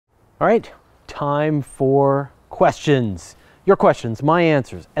All right, time for questions. Your questions, my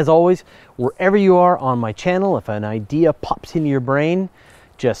answers. As always, wherever you are on my channel, if an idea pops into your brain,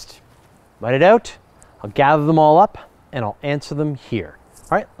 just write it out. I'll gather them all up and I'll answer them here.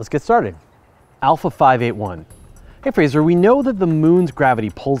 All right, let's get started. Alpha 581. Hey Fraser, we know that the moon's gravity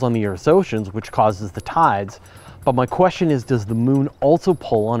pulls on the Earth's oceans, which causes the tides, but my question is, does the moon also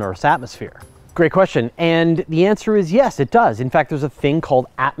pull on Earth's atmosphere? Great question, and the answer is yes, it does. In fact, there's a thing called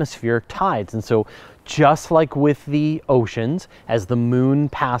atmospheric tides, and so just like with the oceans, as the moon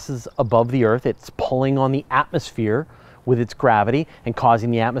passes above the Earth, it's pulling on the atmosphere with its gravity and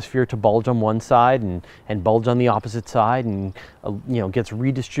causing the atmosphere to bulge on one side and bulge on the opposite side, and gets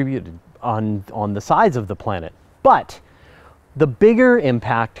redistributed on the sides of the planet. But the bigger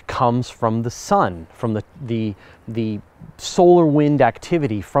impact comes from the sun, from the solar wind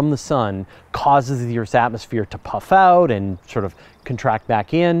activity from the sun causes the Earth's atmosphere to puff out and sort of contract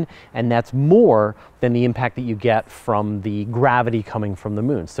back in, and that's more than the impact that you get from the gravity coming from the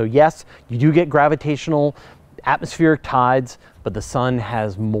moon. So yes, you do get gravitational atmospheric tides, but the sun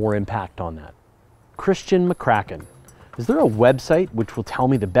has more impact on that. Christian McCracken. Is there a website which will tell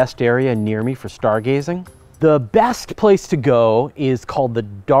me the best area near me for stargazing? The best place to go is called the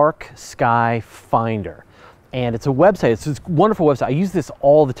Dark Sky Finder. And it's a website, it's a wonderful website. I use this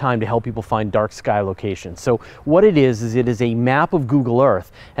all the time to help people find dark sky locations. So what it is it is a map of Google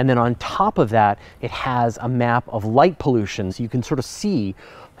Earth, and then on top of that, it has a map of light pollution. So you can sort of see,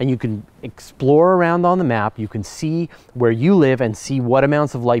 and you can explore around on the map, you can see where you live and see what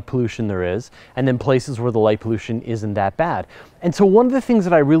amounts of light pollution there is, and then places where the light pollution isn't that bad. And so one of the things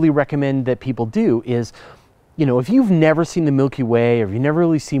that I really recommend that people do is, if you've never seen the Milky Way, or you've never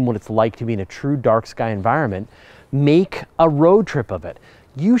really seen what it's like to be in a true dark sky environment, make a road trip of it.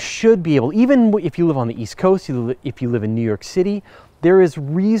 You should be able, even if you live on the East Coast, if you live in New York City, there is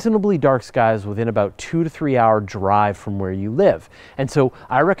reasonably dark skies within about 2 to 3 hour drive from where you live. And so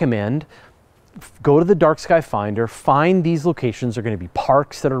I recommend go to the Dark Sky Finder, find these locations. They're going to be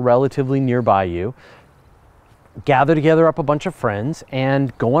parks that are relatively nearby you. Gather together up a bunch of friends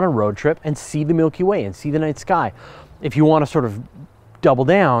and go on a road trip and see the Milky Way and see the night sky. If you want to sort of double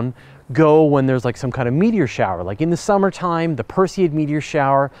down, go when there's like some kind of meteor shower. Like in the summertime, the Perseid meteor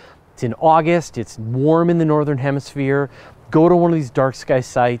shower, it's in August, it's warm in the northern hemisphere. Go to one of these dark sky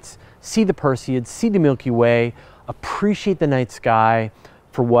sites, see the Perseids, see the Milky Way, appreciate the night sky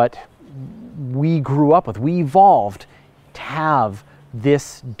for what we grew up with. We evolved to have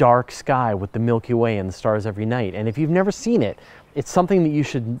this dark sky with the Milky Way and the stars every night. And if you've never seen it, it's something that you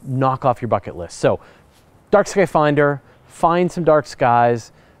should knock off your bucket list. So Dark Sky Finder, find some dark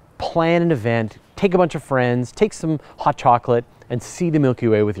skies, plan an event, take a bunch of friends, take some hot chocolate, and see the Milky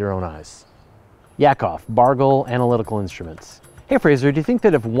Way with your own eyes. Yakov, Bargal Analytical Instruments. Hey Fraser, do you think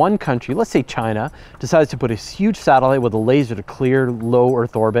that if one country, let's say China, decides to put a huge satellite with a laser to clear low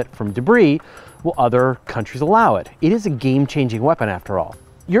Earth orbit from debris, will other countries allow it? It is a game-changing weapon after all.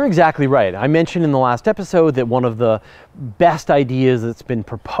 You're exactly right. I mentioned in the last episode that one of the best ideas that's been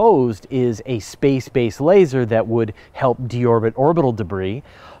proposed is a space-based laser that would help deorbit orbital debris.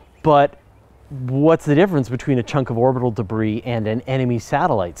 But what's the difference between a chunk of orbital debris and an enemy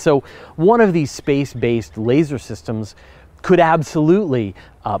satellite? So one of these space-based laser systems could absolutely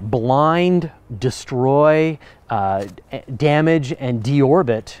blind, destroy, damage, and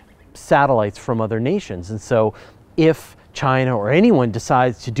deorbit satellites from other nations. And so if China or anyone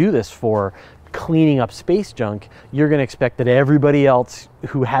decides to do this for cleaning up space junk, you're going to expect that everybody else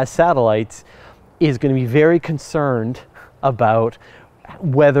who has satellites is going to be very concerned about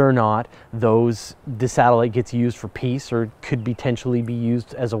whether or not the satellite gets used for peace or could potentially be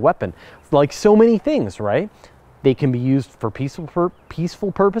used as a weapon. Like so many things, right? They can be used for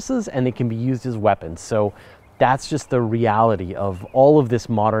peaceful purposes, and they can be used as weapons. So that's just the reality of all of this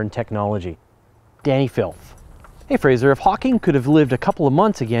modern technology. Dani Filth. Hey Fraser, if Hawking could have lived a couple of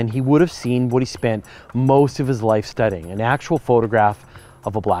months again, he would have seen what he spent most of his life studying, an actual photograph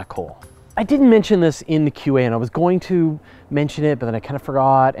of a black hole. I didn't mention this in the QA, and I was going to mention it, but then I kind of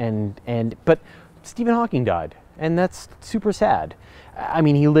forgot, but Stephen Hawking died, and that's super sad. I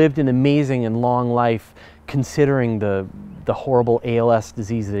mean, he lived an amazing and long life considering the horrible ALS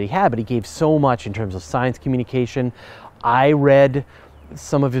disease that he had, but he gave so much in terms of science communication. I read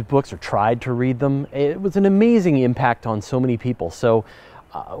some of his books, or tried to read them. It was an amazing impact on so many people. So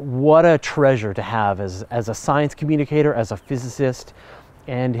what a treasure to have as a science communicator, as a physicist,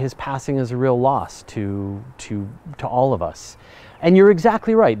 and his passing is a real loss to all of us. And you're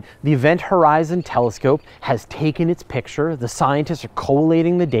exactly right. The Event Horizon Telescope has taken its picture. The scientists are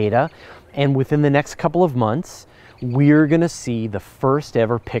collating the data, and within the next couple of months, we're gonna see the first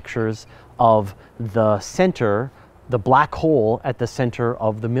ever pictures of the center, the black hole at the center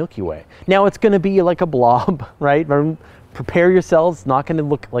of the Milky Way. Now it's gonna be like a blob, right? Prepare yourselves, it's not gonna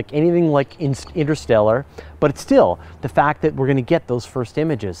look like anything like Interstellar, but it's still the fact that we're gonna get those first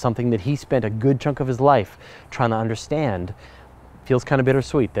images, something that he spent a good chunk of his life trying to understand, feels kind of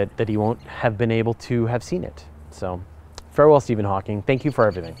bittersweet that he won't have been able to have seen it. So farewell, Stephen Hawking. Thank you for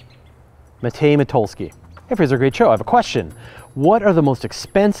everything. Matej Matolsky. Hey Fraser, great show. I have a question. What are the most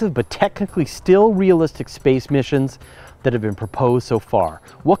expensive but technically still realistic space missions that have been proposed so far?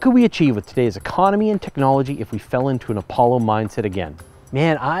 What could we achieve with today's economy and technology if we fell into an Apollo mindset again?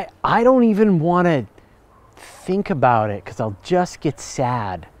 Man, I don't even want to think about it because I'll just get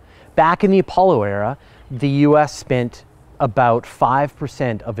sad. Back in the Apollo era, the US spent about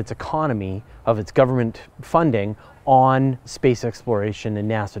 5% of its economy, of its government funding, on space exploration and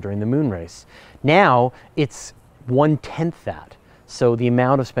NASA during the moon race. Now it's 1/10 that. So the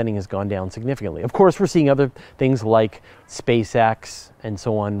amount of spending has gone down significantly. Of course, we're seeing other things like SpaceX and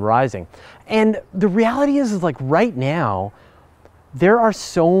so on rising. And the reality is like right now, there are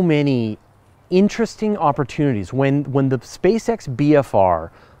so many interesting opportunities. When the SpaceX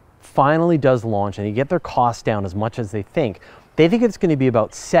BFR finally does launch and they get their costs down as much as they think it's going to be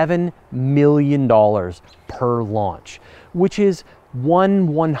about $7 million per launch, which is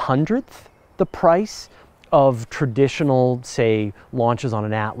 1/100th the price of traditional, say, launches on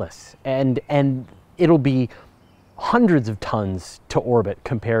an Atlas. And it'll be hundreds of tons to orbit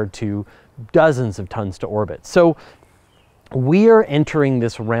compared to dozens of tons to orbit. So we are entering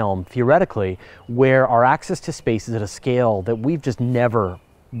this realm, theoretically, where our access to space is at a scale that we've just never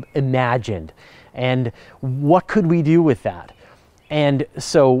imagined. And what could we do with that? And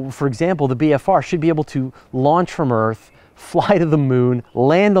so, for example, the BFR should be able to launch from Earth, fly to the moon,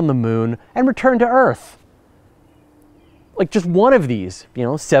 land on the moon, and return to Earth. Like just one of these, you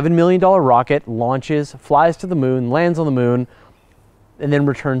know, $7 million rocket launches, flies to the moon, lands on the moon, and then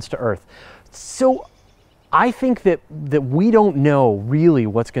returns to Earth. So I think that we don't know really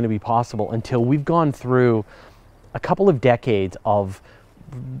what's going to be possible until we've gone through a couple of decades of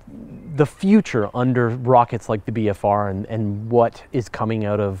the future under rockets like the BFR and what is coming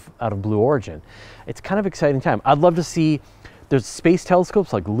out of Blue Origin. It's kind of exciting time. I'd love to see, there's space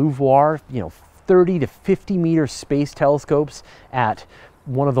telescopes like LUVOIR, you know, 30 to 50 meter space telescopes at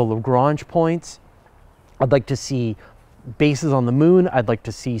one of the Lagrange points. I'd like to see bases on the moon. I'd like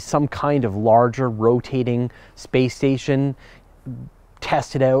to see some kind of larger rotating space station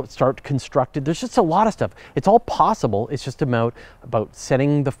tested out, start constructed. There's just a lot of stuff. It's all possible. It's just about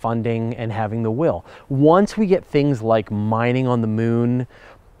setting the funding and having the will. Once we get things like mining on the moon,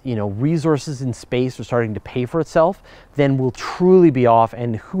 you know, resources in space are starting to pay for itself, then we'll truly be off,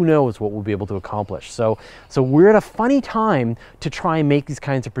 and who knows what we'll be able to accomplish. So we're at a funny time to try and make these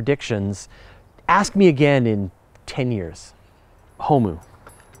kinds of predictions. Ask me again in 10 years. Homu.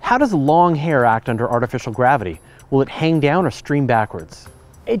 How does long hair act under artificial gravity? Will it hang down or stream backwards?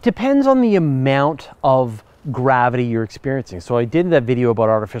 It depends on the amount of gravity you're experiencing. So I did that video about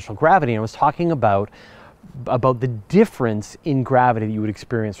artificial gravity, and I was talking about the difference in gravity that you would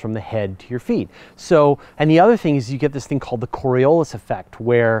experience from the head to your feet. So, and the other thing is you get this thing called the Coriolis effect,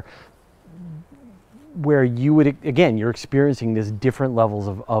 where you would, again, you're experiencing these different levels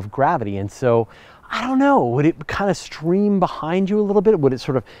of gravity. And so, I don't know, would it kind of stream behind you a little bit? Would it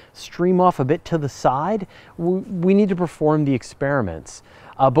sort of stream off a bit to the side? We need to perform the experiments.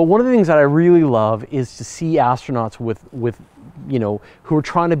 But one of the things that I really love is to see astronauts with you know, who are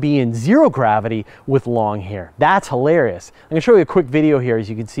trying to be in zero gravity with long hair. That's hilarious. I'm gonna show you a quick video here as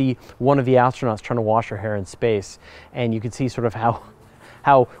you can see one of the astronauts trying to wash her hair in space. And you can see sort of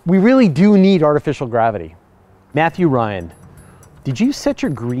how we really do need artificial gravity. Matthew Ryan. Did you set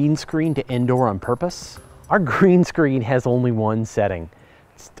your green screen to Endor on purpose? Our green screen has only one setting.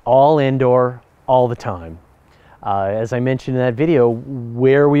 It's all Endor all the time. As I mentioned in that video,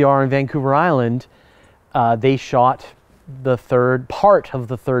 where we are in Vancouver Island, they shot the third part of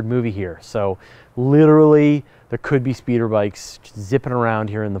the third movie here. So literally there could be speeder bikes just zipping around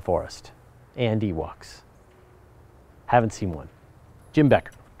here in the forest, and Ewoks. Haven't seen one. Jim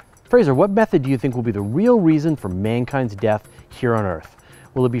Becker. Fraser, what method do you think will be the real reason for mankind's death here on Earth?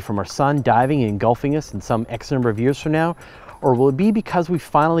 Will it be from our sun diving and engulfing us in some X number of years from now? Or will it be because we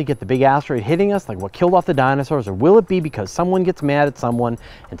finally get the big asteroid hitting us, like what killed off the dinosaurs? Or will it be because someone gets mad at someone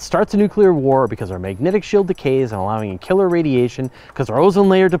and starts a nuclear war, or because our magnetic shield decays and allowing in killer radiation, because our ozone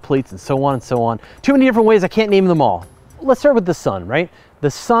layer depletes, and so on and so on? Too many different ways, I can't name them all. Let's start with the sun, right?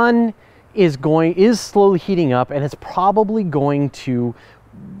 The sun is slowly heating up, and it's probably going to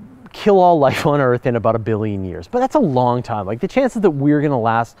kill all life on Earth in about 1 billion years. But that's a long time. Like, the chances that we're going to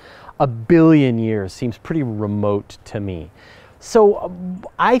last 1 billion years seems pretty remote to me. So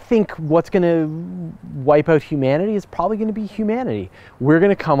I think what's going to wipe out humanity is probably going to be humanity. We're going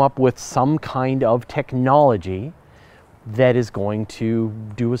to come up with some kind of technology that is going to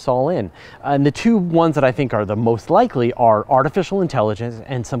do us all in. And the two ones that I think are the most likely are artificial intelligence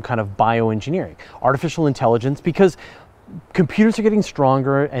and some kind of bioengineering. Artificial intelligence, because computers are getting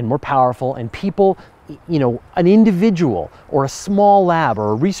stronger and more powerful, and people, you know, an individual or a small lab or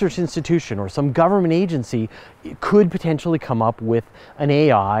a research institution or some government agency could potentially come up with an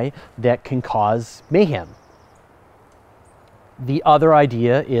AI that can cause mayhem. The other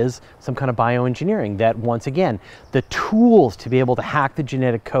idea is some kind of bioengineering that, once again, the tools to be able to hack the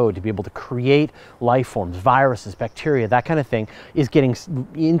genetic code, to be able to create life forms, viruses, bacteria, that kind of thing, is getting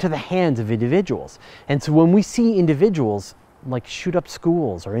into the hands of individuals. And so when we see individuals like shoot up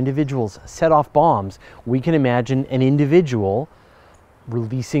schools or individuals set off bombs, we can imagine an individual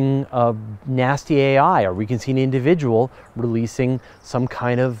releasing a nasty AI, or we can see an individual releasing some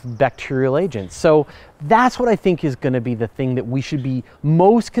kind of bacterial agent. So that's what I think is going to be the thing that we should be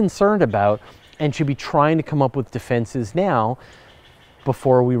most concerned about and should be trying to come up with defenses now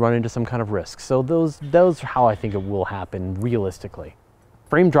before we run into some kind of risk. So those are how I think it will happen realistically.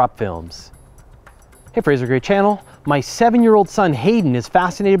 Frame drop films. Hey Fraser, great channel. My 7-year-old son Hayden is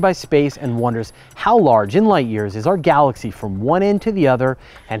fascinated by space and wonders how large in light years is our galaxy from one end to the other,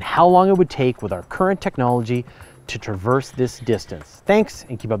 and how long it would take with our current technology to traverse this distance. Thanks,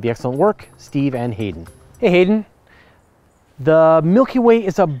 and keep up the excellent work, Steve and Hayden. Hey Hayden, the Milky Way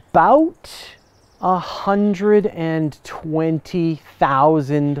is about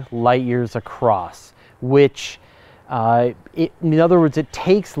 120,000 light years across, which, in other words, it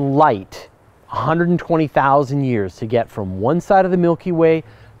takes light 120,000 years to get from one side of the Milky Way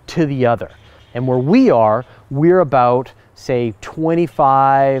to the other. And where we are, we're about, say,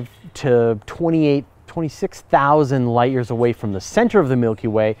 25 to 28, 26,000 light years away from the center of the Milky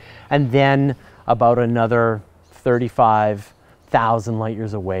Way, and then about another 35,000 light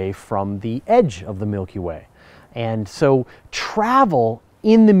years away from the edge of the Milky Way. And so travel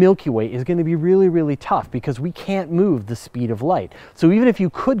in the Milky Way is going to be really, really tough because we can't move the speed of light. So even if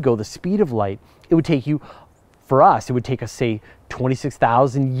you could go the speed of light, it would take you, for us, it would take us, say,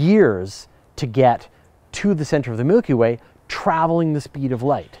 26,000 years to get to the center of the Milky Way, traveling the speed of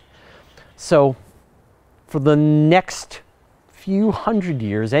light. So for the next few hundred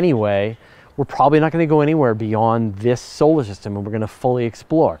years anyway, we're probably not going to go anywhere beyond this solar system, and we're going to fully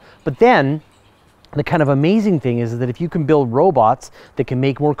explore. But then the kind of amazing thing is that if you can build robots that can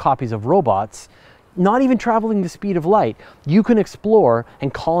make more copies of robots, not even traveling the speed of light, you can explore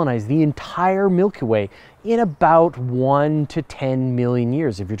and colonize the entire Milky Way in about 1 to 10 million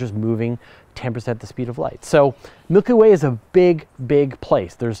years if you're just moving 10% the speed of light. So Milky Way is a big, big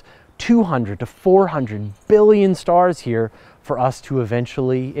place. There's 200 to 400 billion stars here for us to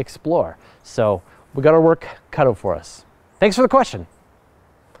eventually explore. So we got our work cut out for us. Thanks for the question.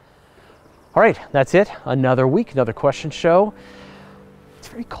 All right, that's it. Another week, another question show. It's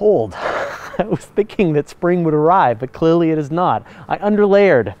very cold. I was thinking that spring would arrive, but clearly it is not. I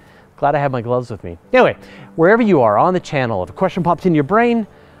underlayered. Glad I have my gloves with me. Anyway, wherever you are on the channel, if a question pops into your brain,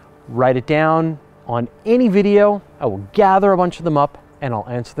 write it down on any video. I will gather a bunch of them up and I'll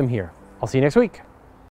answer them here. I'll see you next week.